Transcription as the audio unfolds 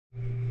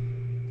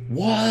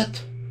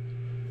What?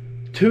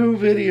 2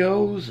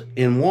 videos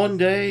in one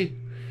day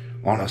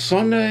on a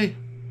Sunday?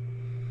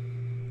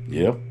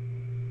 Yep.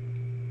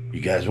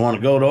 You guys want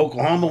to go to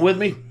Oklahoma with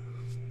me?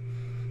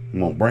 I'm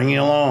going to bring you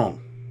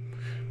along.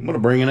 I'm going to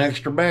bring an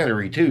extra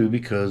battery too,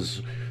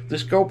 because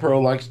this GoPro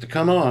likes to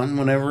come on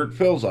whenever it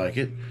feels like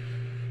it.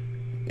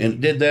 And it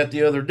did that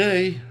the other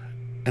day,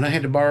 and I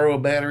had to borrow a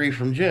battery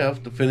from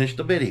Jeff to finish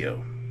the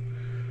video.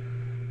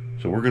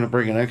 So we're going to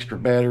bring an extra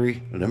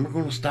battery, and then we're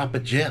going to stop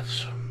at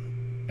Jeff's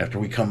after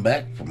we come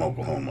back from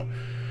Oklahoma.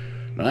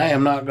 Now, I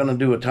am not going to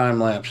do a time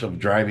lapse of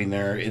driving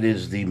there. It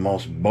is the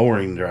most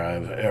boring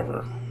drive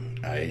ever.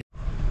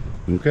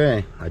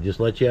 Okay, I just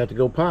let you have to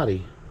go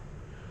potty,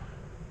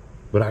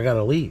 but I got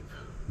to leave.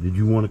 Did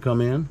you want to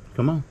come in?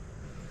 Come on.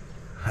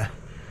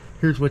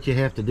 Here's what you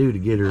have to do to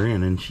get her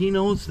in, and she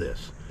knows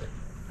this.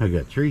 I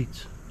got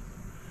treats.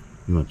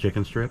 You want a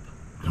chicken strip?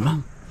 Come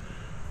on.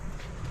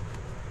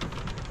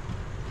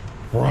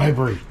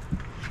 Bribery.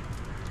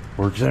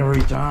 Works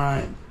every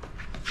time.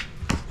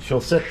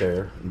 She'll sit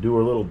there and do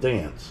her little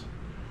dance.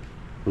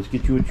 Let's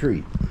get you a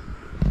treat.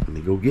 Let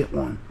me go get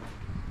one.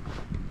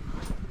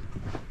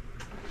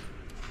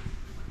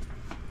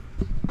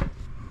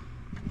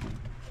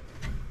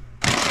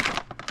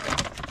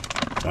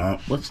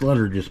 Let's let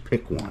her just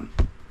pick one.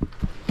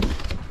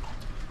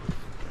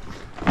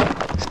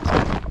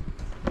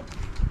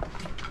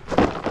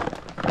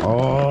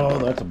 Oh,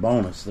 that's a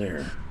bonus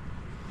there.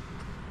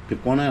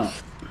 Pick one out.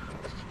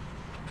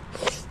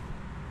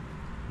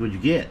 What'd you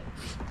get?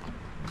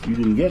 You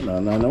didn't get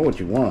none. I know what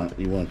you want.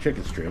 You want a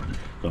chicken strip.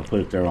 So I'll put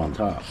it there on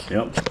top.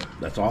 Yep,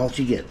 that's all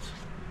she gets.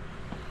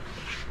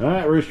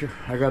 Alright, Rooster,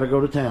 I gotta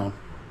go to town.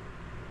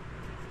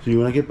 See you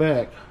when I get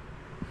back.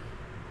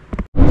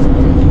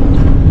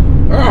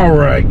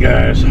 Alright,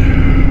 guys.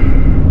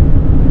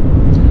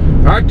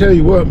 I tell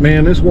you what,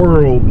 man, this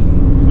world,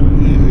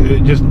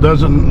 it just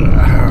doesn't,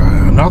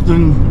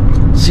 nothing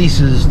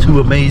ceases to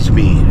amaze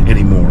me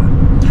anymore.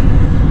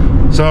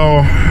 So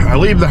I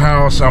leave the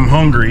house, I'm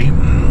hungry,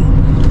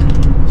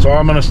 so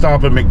I'm gonna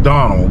stop at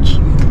McDonald's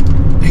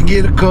and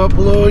get a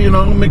couple of,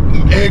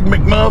 Egg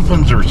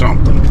McMuffins or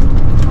something.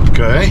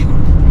 Okay.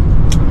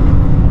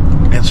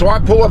 And so I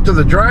pull up to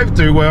the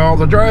drive-thru. Well,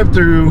 the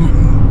drive-thru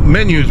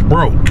menu's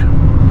broke.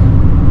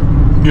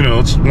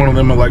 It's one of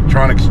them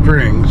electronic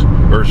strings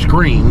or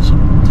screens,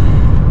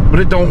 but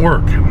it don't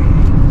work.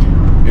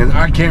 And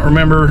I can't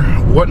remember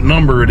what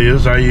number it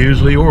is I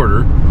usually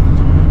order.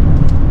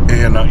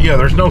 And yeah,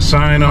 there's no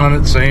sign on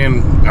it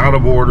saying out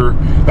of order.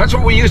 That's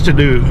what we used to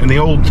do in the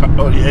old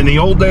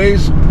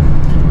days.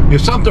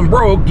 If something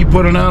broke, you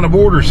put an out of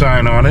order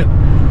sign on it,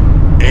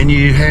 and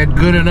you had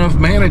good enough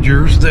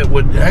managers that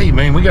would, hey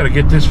man, we got to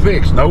get this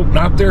fixed. Nope,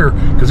 not there,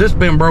 because it's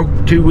been broke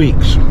 2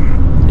 weeks.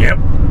 Yep.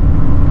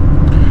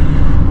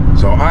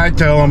 So I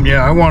tell them,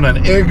 yeah, I want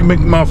an Egg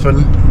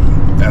McMuffin,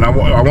 and I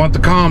want the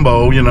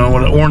combo, with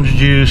orange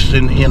juice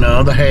and,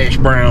 the hash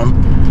brown.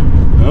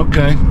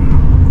 Okay.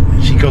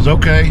 She goes,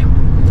 okay.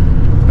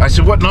 I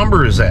said, what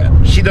number is that?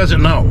 She doesn't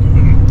know.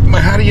 I'm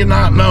like, how do you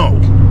not know?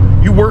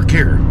 You work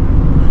here.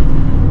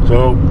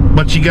 So,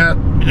 but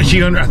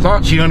I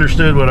thought she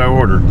understood what I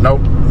ordered.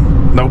 Nope.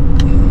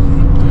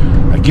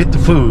 I get the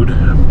food,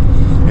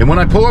 and when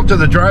I pull up to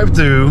the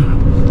drive-thru,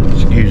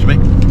 excuse me,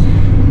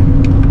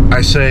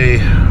 I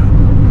say,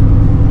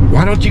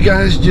 why don't you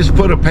guys just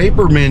put a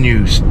paper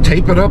menu,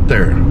 tape it up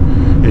there?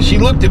 And she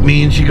looked at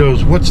me and she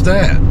goes, what's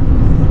that?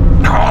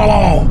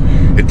 Oh,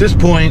 at this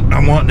point,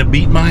 I'm wanting to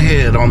beat my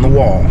head on the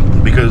wall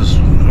because,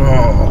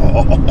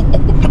 oh,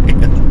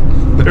 man.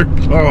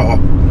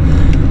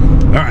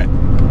 All right.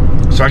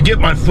 So I get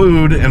my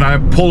food and I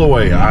pull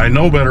away. I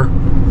know better.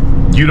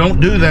 You don't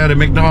do that at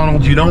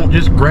McDonald's. You don't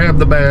just grab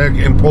the bag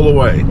and pull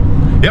away.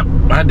 Yep,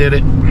 I did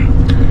it.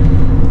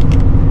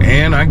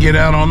 And I get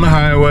out on the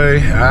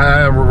highway.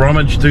 I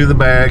rummage through the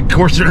bag. Of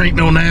course, there ain't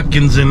no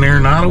napkins in there.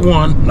 Not a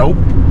one. Nope.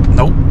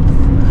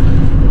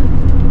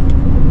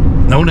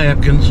 No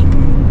napkins.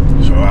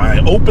 So I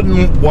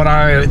opened what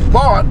I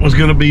thought was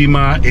going to be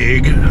my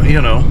egg,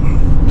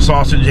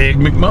 sausage egg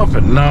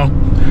McMuffin. No.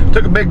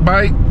 Took a big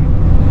bite.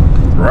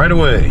 Right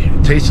away.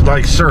 It tasted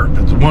like syrup.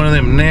 It's one of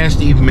them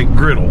nasty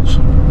McGriddles.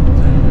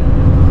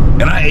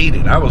 And I ate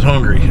it. I was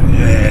hungry.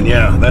 And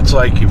yeah, that's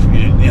like, if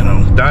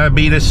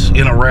diabetes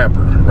in a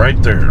wrapper.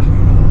 Right there.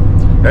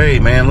 Hey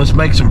man, let's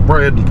make some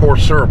bread and pour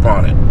syrup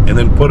on it. And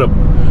then put a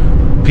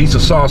piece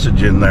of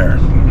sausage in there.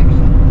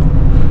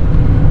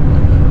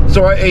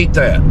 So I ate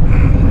that.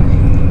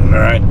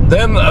 Alright.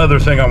 Then the other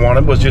thing I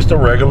wanted was just a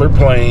regular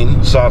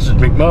plain sausage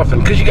McMuffin.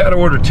 Because you got to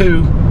order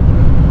 2.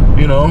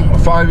 One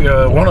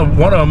of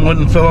them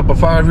wouldn't fill up a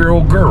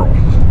 5-year-old girl.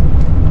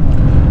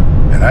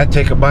 And I'd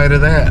take a bite of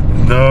that.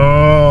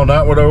 No,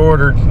 not what I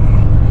ordered.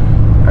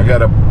 I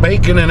got a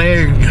bacon and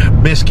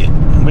egg biscuit,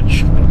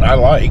 which I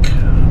like,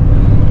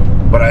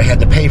 but I had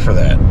to pay for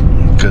that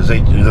because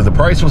the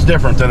price was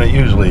different than it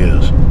usually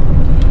is.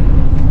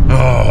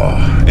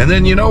 Oh, and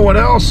then you know what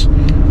else?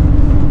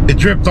 It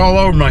dripped all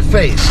over my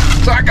face.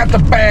 So I got the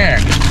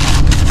bag.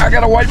 I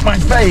gotta wipe my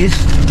face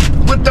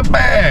with the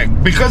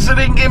bag because they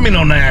didn't give me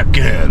no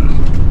napkin.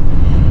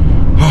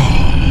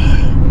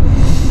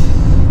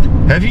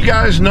 Have you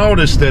guys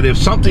noticed that if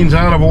something's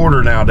out of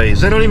order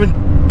nowadays, they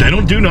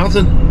don't do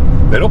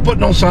nothing. They don't put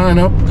no sign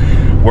up.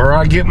 Where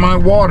I get my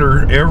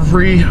water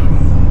every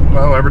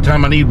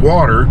time I need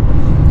water,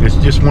 it's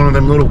just one of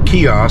them little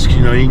kiosks,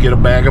 you know, you can get a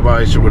bag of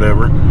ice or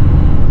whatever.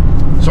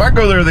 So I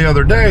go there the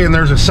other day and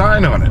there's a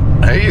sign on it.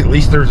 Hey, at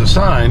least there's a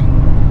sign.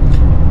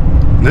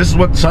 And this is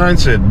what the sign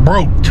said: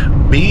 Broked,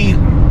 B-R-O-K-E-D,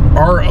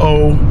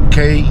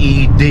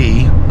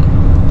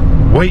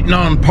 waiting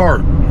on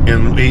part.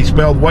 And he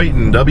spelled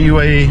waiting,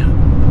 W-A-I-T-I-N.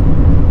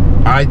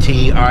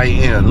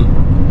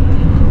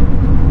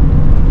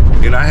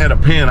 And I had a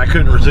pen, I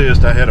couldn't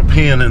resist. I had a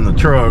pen in the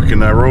truck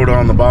and I wrote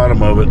on the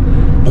bottom of it,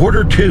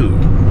 order 2.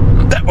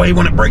 That way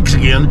when it breaks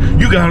again,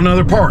 you got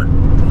another part.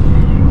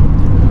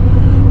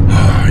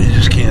 Oh, you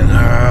just can't,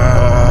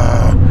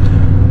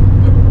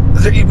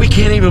 we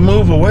can't even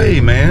move away,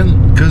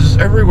 man, because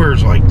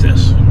everywhere's like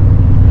this.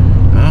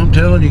 I'm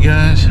telling you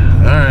guys. All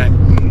right.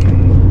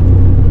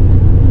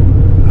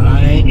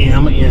 I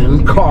am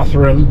in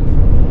Cothran,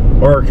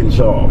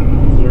 Arkansas.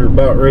 We're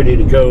about ready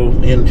to go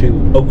into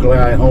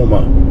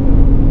Oklahoma.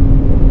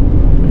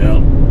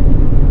 Yeah.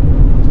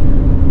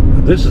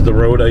 This is the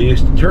road I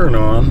used to turn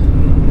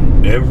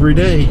on every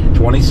day,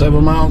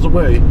 27 miles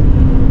away,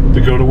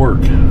 to go to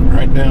work.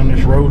 Right down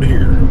this road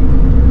here.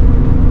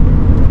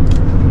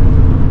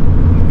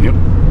 Yep.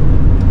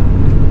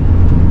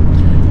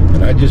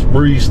 And I just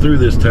breezed through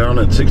this town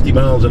at 60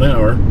 miles an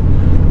hour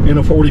in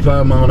a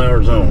 45 mile an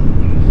hour zone.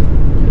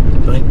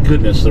 Thank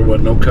goodness there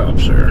wasn't no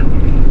cops there.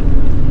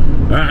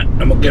 Alright,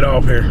 I'm gonna get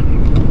off here.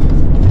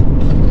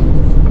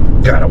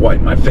 Gotta wipe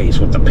my face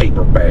with the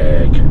paper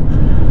bag.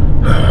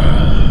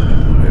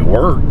 It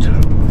worked.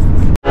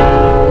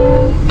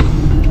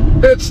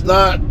 It's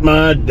not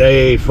my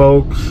day,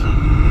 folks.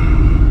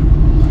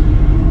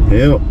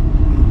 Yep.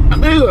 I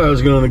knew I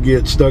was gonna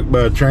get stuck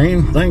by a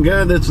train. Thank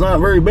God that's not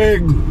very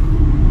big.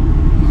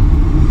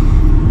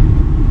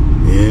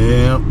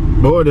 Yeah.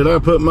 Boy, did I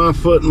put my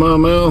foot in my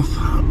mouth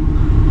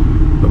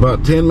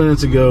about 10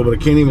 minutes ago, but I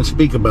can't even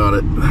speak about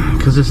it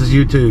because this is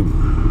YouTube.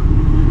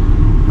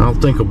 I'll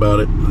think about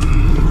it.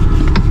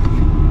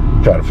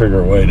 Try to figure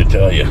a way to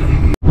tell you.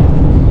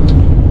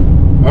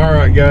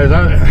 Alright guys,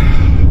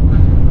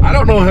 I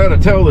don't know how to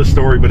tell this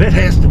story, but it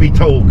has to be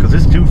told because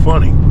it's too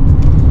funny.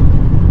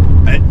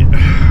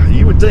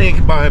 You would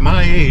think by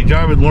my age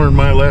I would learn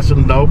my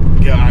lesson. Nope,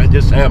 I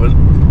just haven't.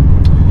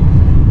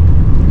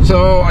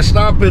 So I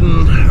stop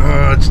in,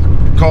 it's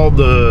called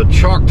the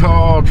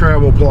Choctaw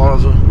Travel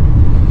Plaza.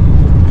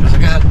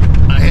 Because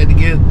I had to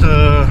get,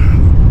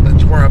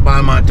 that's where I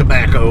buy my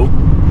tobacco.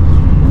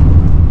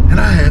 And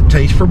I had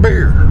taste for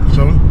beer.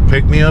 So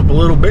pick me up a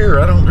little beer.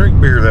 I don't drink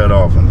beer that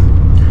often.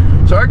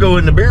 So I go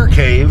in the beer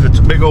cave. It's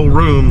a big old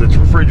room that's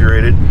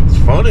refrigerated. It's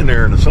fun in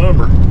there in the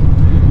summer.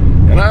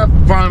 And I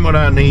find what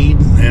I need.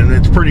 And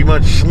it's pretty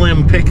much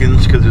slim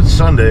pickings because it's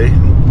Sunday.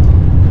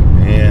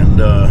 And,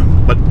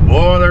 but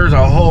boy, there's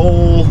a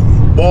whole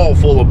wall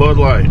full of Bud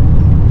Light.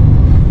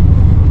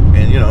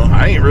 And, you know,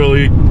 I ain't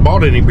really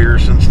bought any beer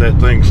since that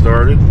thing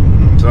started.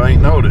 So I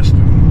ain't noticed.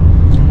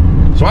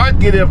 So I'd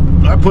get up,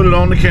 I put it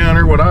on the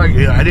counter.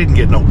 I didn't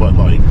get no Bud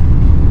Light.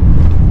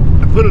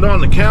 I put it on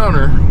the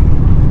counter,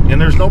 and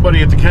there's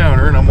nobody at the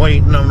counter, and I'm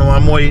waiting.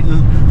 I'm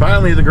waiting.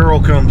 Finally, the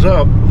girl comes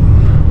up.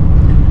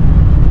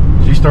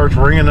 She starts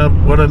ringing up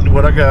what I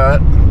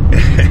got,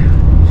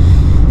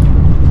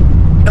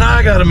 and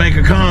I got to make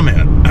a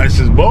comment. I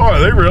says, "Boy,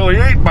 they really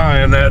ain't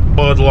buying that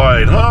Bud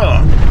Light,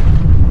 huh?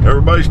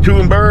 Everybody's too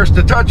embarrassed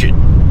to touch it."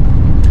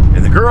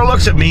 And the girl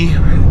looks at me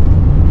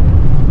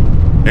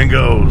and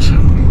goes,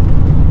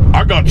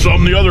 "I got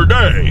some the other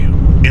day,"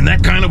 in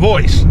that kind of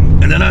voice.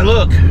 And then I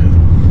look,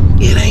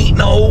 it ain't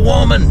no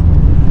woman.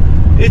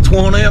 It's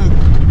one of them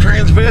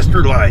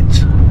transvestite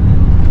lights.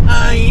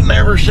 I ain't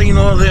never seen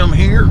one of them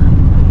here.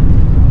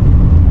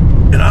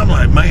 And I'm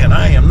like, man,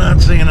 I am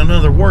not saying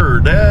another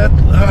word.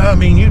 I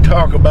mean, you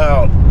talk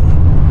about,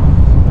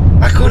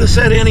 I could have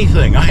said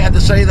anything. I had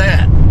to say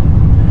that.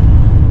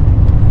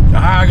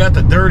 I got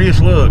the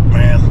dirtiest look,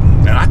 man.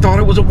 And I thought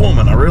it was a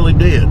woman. I really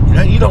did.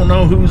 You don't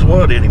know who's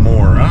what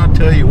anymore. I'll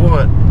tell you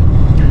what.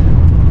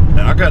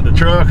 And I got in the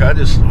truck.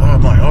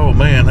 I'm like, oh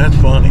man, that's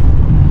funny.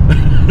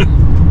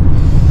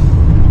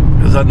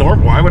 Because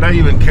why would I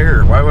even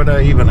care? Why would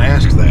I even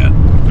ask that?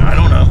 I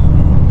don't know.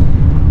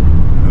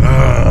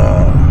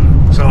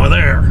 So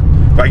there.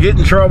 If I get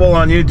in trouble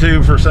on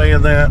YouTube for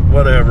saying that,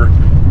 whatever.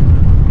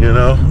 You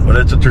know, but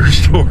it's a true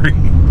story.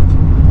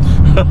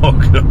 Oh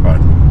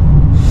God.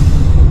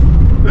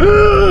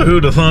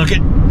 Who'd have thunk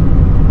it?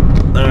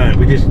 Alright,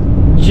 we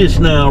just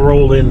now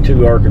rolled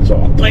into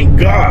Arkansas. Thank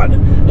God.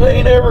 I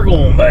ain't ever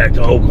going back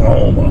to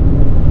Oklahoma.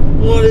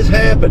 What has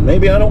happened?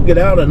 Maybe I don't get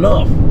out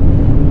enough.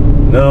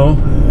 No,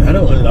 I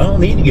don't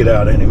need to get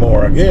out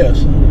anymore, I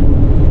guess.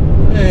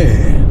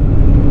 Man.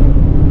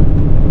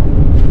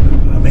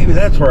 Maybe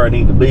that's where I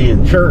need to be,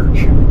 in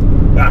church.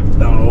 I don't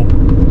know.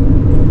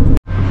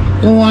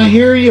 Oh, I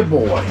hear you,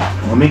 boy.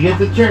 Let me get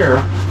the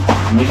chair.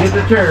 Let me get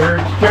the chair.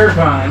 It's chair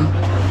time.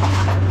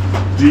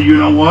 Do you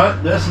know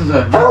what? This is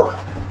a...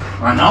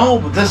 I know,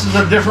 but this is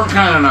a different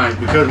kind of night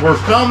because we're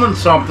filming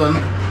something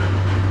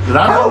that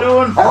I've been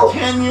doing for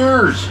 10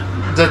 years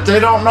that they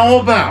don't know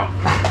about.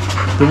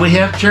 That we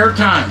have chair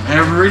time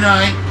every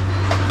night.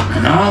 I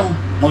know.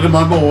 Look at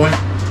my boy.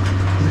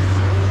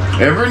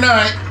 Every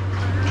night.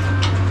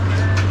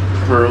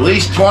 For at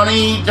least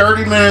 20,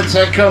 30 minutes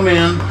I come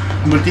in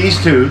with these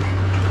two.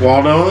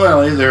 Waldo and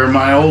Lily, they're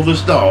my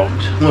oldest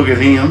dogs. Look at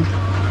him.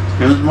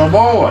 Here's my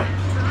boy.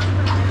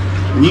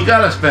 And you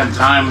gotta spend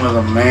time with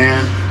them,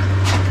 man.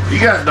 You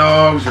got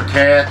dogs or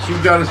cats,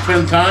 you've got to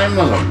spend time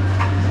with them.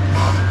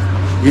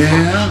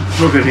 Yeah,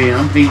 look at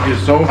him. He's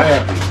just so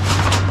happy.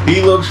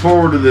 He looks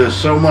forward to this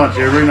so much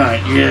every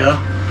night. Yeah.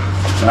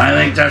 And I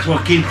think that's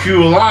what keeps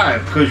you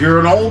alive, because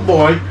you're an old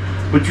boy,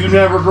 but you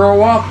never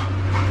grow up.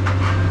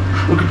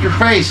 Look at your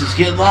face. It's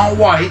getting all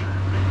white.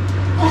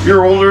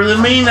 You're older than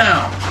me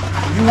now.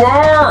 You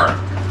are.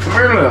 Come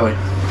here, Lily.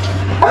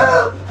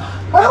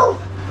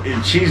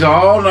 And she's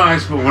all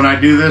nice, but when I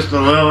do this to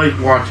Lily,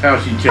 watch how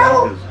she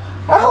changes.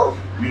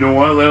 You know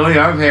what, Lily?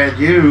 I've had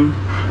you.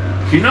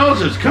 She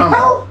knows it's coming.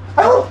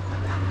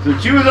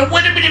 Since you was a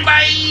witty-bitty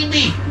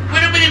baby.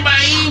 Witty-bitty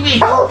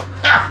baby.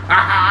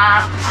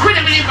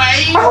 Witty-bitty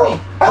baby.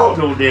 Oh,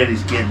 no,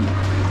 Daddy's kidding.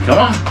 Come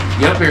on,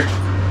 get up here.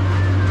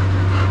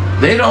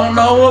 They don't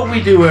know what we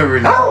do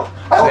every night.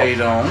 They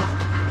don't.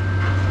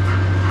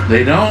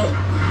 They don't.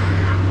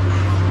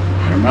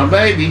 They're my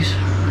babies.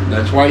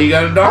 That's why you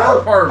got a dog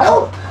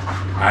apartment.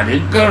 I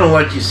didn't gonna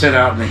let you sit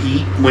out in the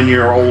heat when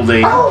you're old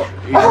age.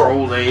 Your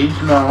old age,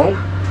 no.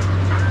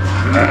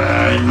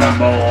 My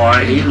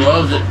boy, he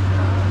loves it.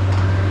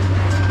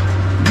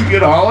 You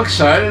get all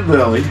excited,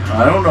 Lily.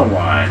 I don't know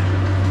why.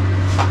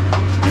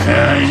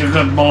 Yeah, he's a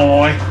good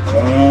boy.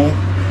 Oh.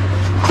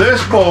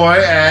 This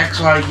boy acts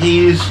like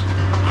he's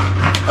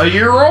a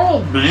year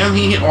old, man.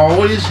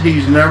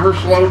 He's never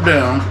slowed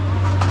down.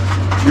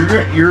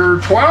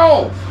 You're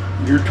 12.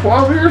 You're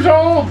 12 years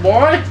old,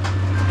 boy.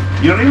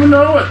 You don't even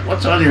know it.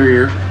 What's on your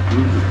ear?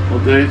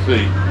 What do they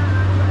see?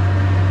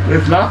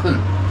 There's nothing.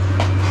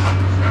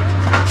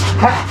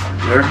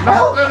 There's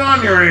nothing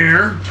on your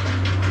ear.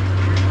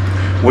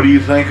 What do you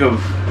think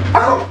of?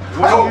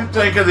 What do you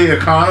think of the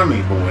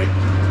economy, boy?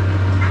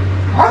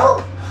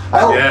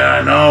 Yeah,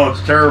 I know,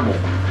 it's terrible.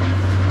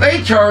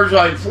 They charge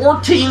like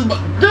 14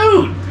 bucks.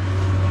 Dude,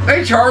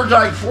 they charge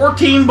like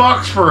 14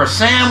 bucks for a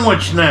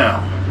sandwich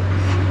now.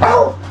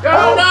 Oh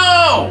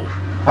no!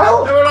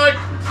 They were like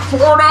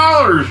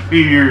 $4 a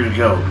few years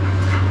ago.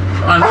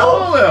 I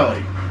know,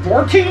 Lily.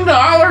 $14.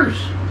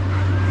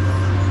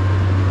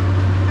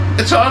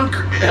 It's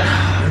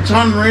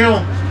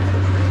unreal.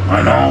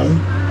 I know.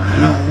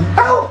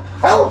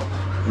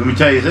 Let me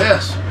tell you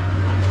this.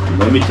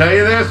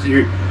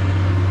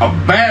 A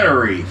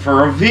battery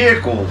for a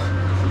vehicle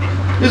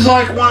is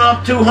like went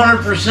up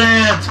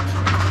 200%.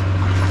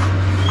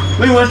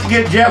 We went to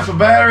get Jeff a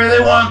battery.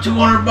 They want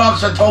 200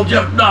 bucks. I told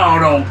Jeff, no,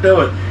 don't do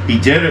it. He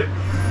did it.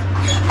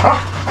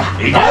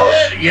 He did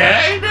it.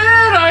 Yeah, he did.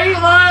 I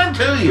ain't lying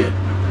to you.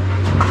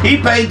 He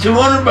paid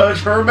 200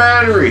 bucks for a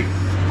battery.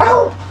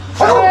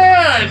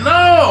 Yeah, I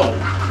know.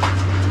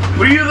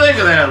 What do you think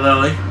of that,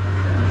 Lily?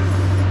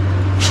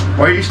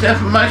 Why are you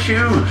sniffing my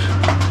shoes?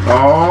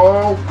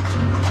 Oh,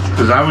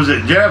 because I was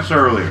at Jeff's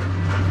earlier.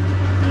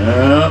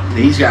 Yeah,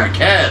 he's got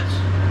cats.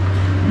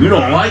 You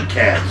don't like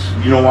cats.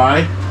 You know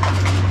why?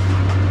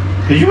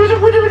 Because you was a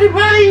witty-witty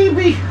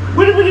baby.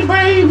 Witty-witty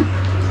baby.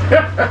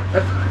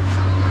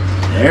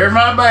 They're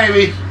my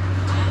babies.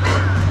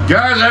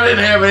 Guys, I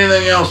didn't have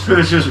anything else to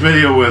finish this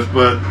video with,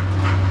 but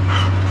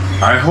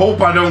I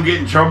hope I don't get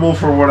in trouble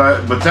for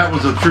but that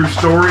was a true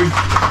story.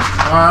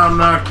 I'm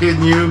not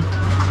kidding you.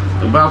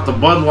 About the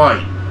Bud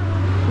Light.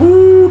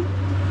 Woo!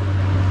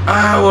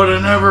 I would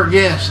have never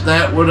guessed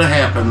that would have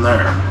happened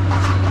there.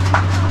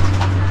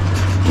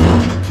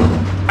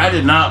 I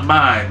did not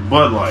buy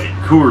Bud Light,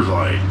 Coors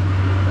Light.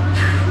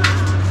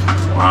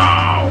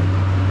 Wow.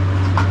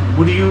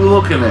 What are you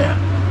looking at?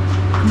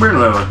 Come here,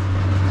 Lily.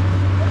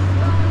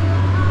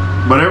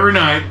 But every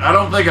night, I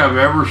don't think I've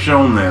ever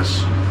shown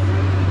this.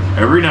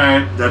 Every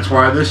night, that's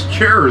why this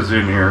chair is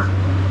in here.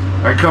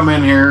 I come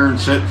in here and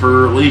sit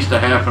for at least a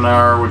half an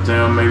hour with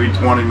them, maybe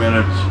 20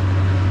 minutes.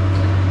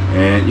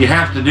 And you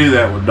have to do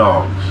that with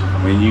dogs.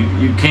 I mean,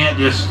 you can't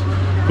just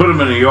put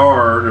them in a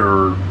yard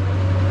or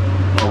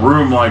a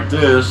room like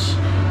this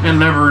and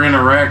never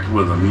interact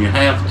with them. You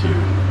have to.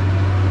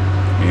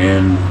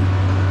 And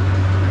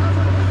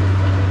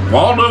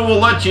Waldo will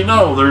let you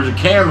know there's a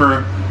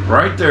camera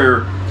right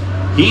there.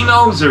 He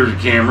knows there's a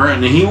camera,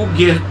 and he will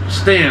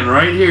stand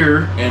right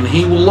here, and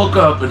he will look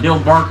up, and he'll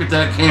bark at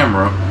that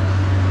camera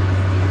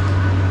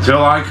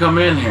till I come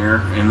in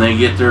here, and they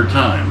get their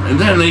time. And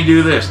then they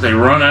do this. They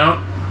run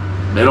out.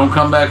 They don't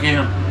come back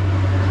in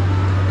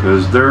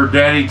because their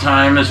daddy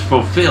time is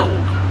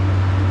fulfilled.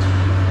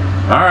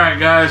 Alright,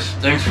 guys.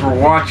 Thanks for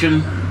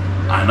watching.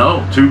 I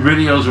know, 2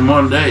 videos in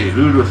one day.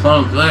 Who'd have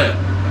thunk that?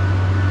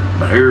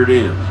 But here it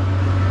is.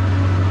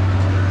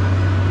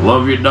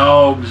 Love your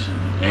dogs.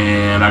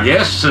 And I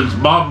guess since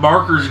Bob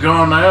Barker's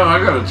gone now, I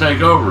gotta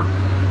take over.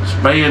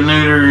 Spay and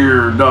neuter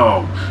your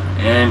dogs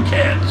and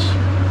cats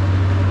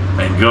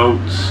and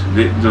goats.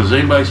 Does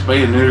anybody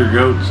spay and neuter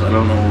goats? I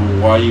don't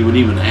know why you would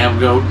even have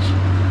goats.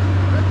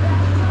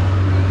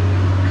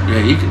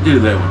 Yeah, you could do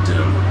that with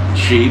them.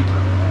 Sheep.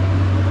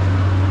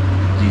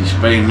 Do you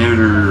spay and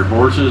neuter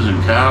horses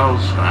and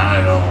cows?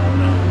 I don't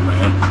know,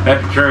 man.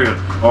 Happy Trail.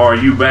 Oh, are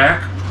you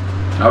back?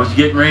 I was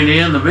getting ready to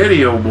end the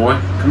video, boy.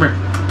 Come here.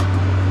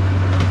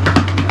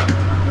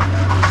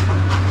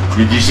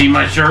 Did you see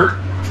my shirt?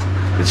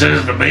 It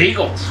says the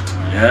Beagles.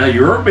 Yeah,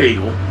 you're a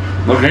Beagle.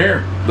 Look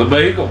here, the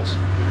Beagles.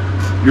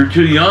 You're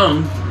too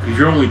young because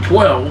you're only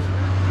 12.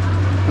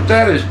 But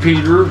that is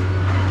Peter,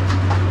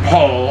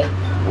 Paul,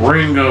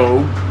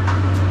 Ringo.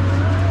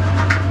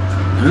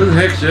 Who the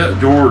heck's that?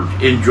 George.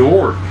 And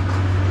George.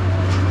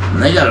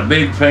 And they got a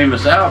big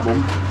famous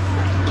album.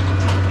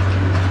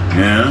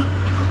 Yeah.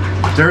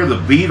 But they're the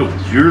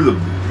Beatles. You're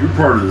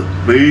part of the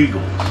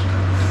Beagles.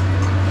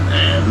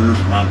 And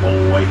them's my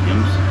boy.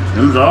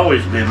 Him's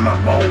always been my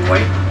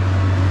boy.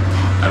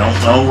 I don't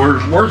know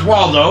where's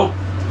Waldo?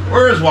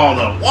 Where is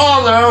Waldo?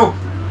 Waldo!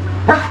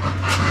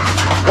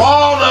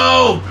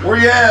 Waldo! Where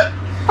you at?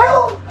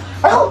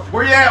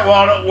 Where you at,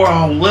 Waldo?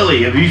 Well,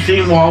 Lily, have you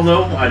seen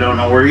Waldo? I don't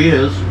know where he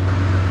is.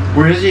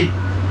 Where is he?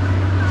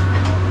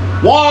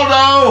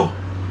 Waldo!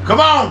 Come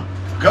on!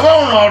 Come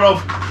on,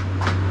 Waldo!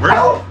 Where is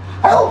he?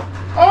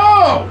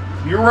 Oh!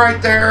 You're right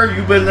there.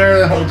 You've been there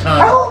the whole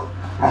time.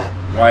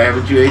 Why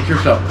haven't you ate your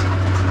supper?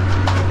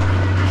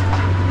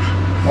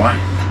 Why?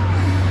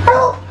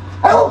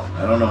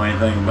 I don't know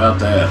anything about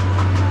that.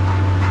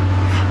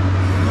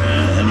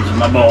 Him's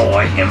my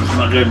boy. Him's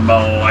my good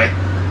boy.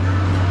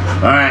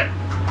 Alright.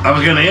 I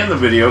was going to end the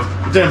video,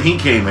 but then he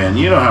came in.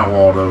 You know how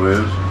Waldo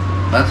is.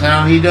 That's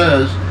how he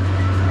does.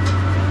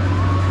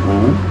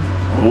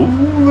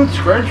 Oh, let's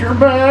scratch your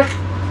back.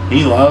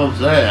 He loves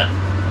that.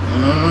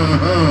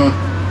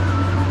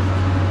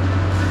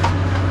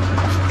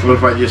 What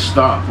if I just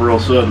stop real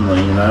suddenly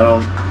and I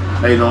don't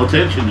pay no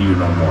attention to you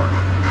no more?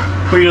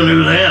 What are you gonna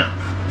do then?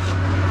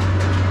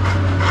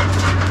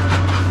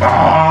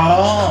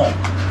 Oh!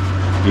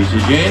 He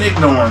says, you ain't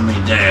ignoring me,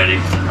 Daddy.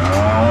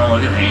 Oh,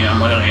 look at him,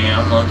 look at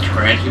him. Let's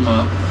scratch him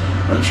up.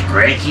 Let's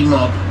scratch him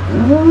up.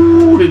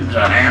 Ooh, he's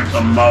a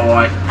handsome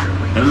boy.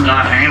 He's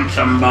a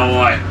handsome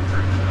boy.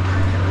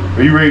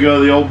 Are you ready to go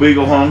to the old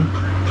Beagle home?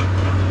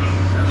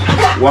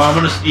 Well,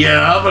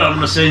 but I'm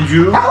gonna send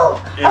you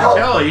and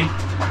Kelly.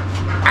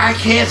 I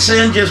can't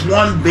send just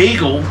one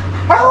Beagle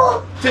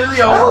to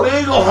the old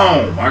Beagle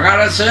home. I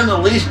gotta send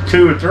at least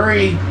 2 or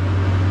 3.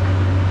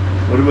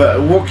 What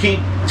about, we'll keep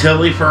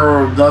Tilly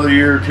for another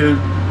year or 2.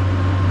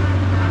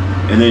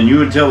 And then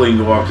you and Tilly can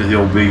go off to the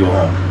old Beagle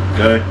home,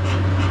 okay?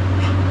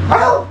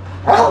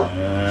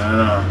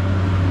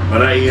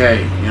 But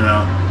hey, you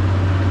know,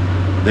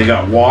 they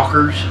got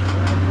walkers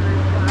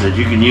that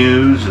you can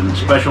use and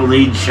special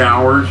needs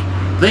showers,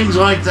 things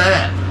like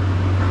that.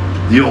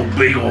 The old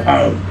Beagle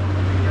home.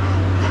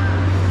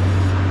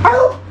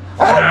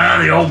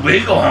 The old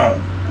Beagle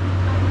home.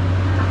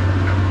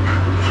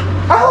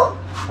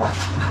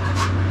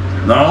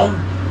 No?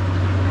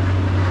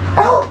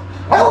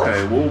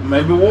 Okay, well,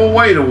 maybe we'll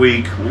wait a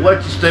week. We'll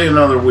let you stay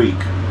another week.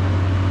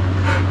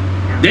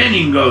 Then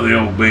you can go to the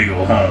old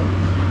Beagle home.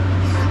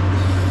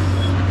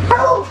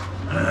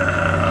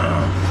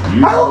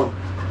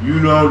 You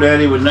know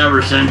Daddy would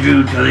never send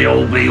you to the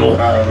old Beagle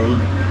home.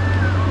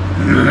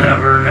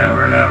 Never,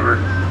 never, never.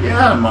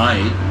 Yeah, I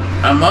might.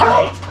 I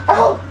might.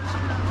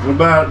 What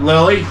about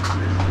Lily?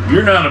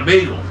 You're not a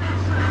Beagle.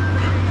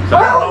 So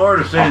I don't know where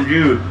to send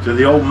you to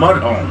the old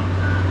mud home.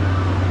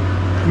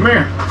 Come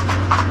here.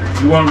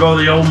 You want to go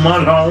to the old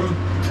mud home?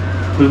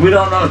 Because we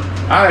don't know.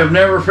 I have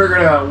never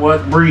figured out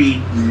what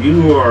breed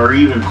you are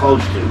even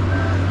close to.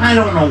 I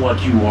don't know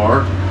what you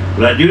are.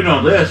 But I do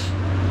know this.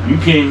 You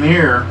came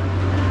here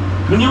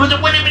when you was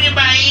a witty bitty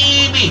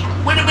baby.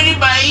 Witty bitty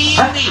baby.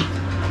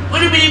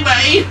 Witty bitty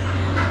baby.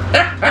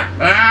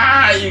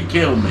 You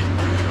killed me.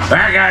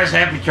 Alright guys,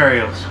 happy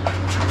trails.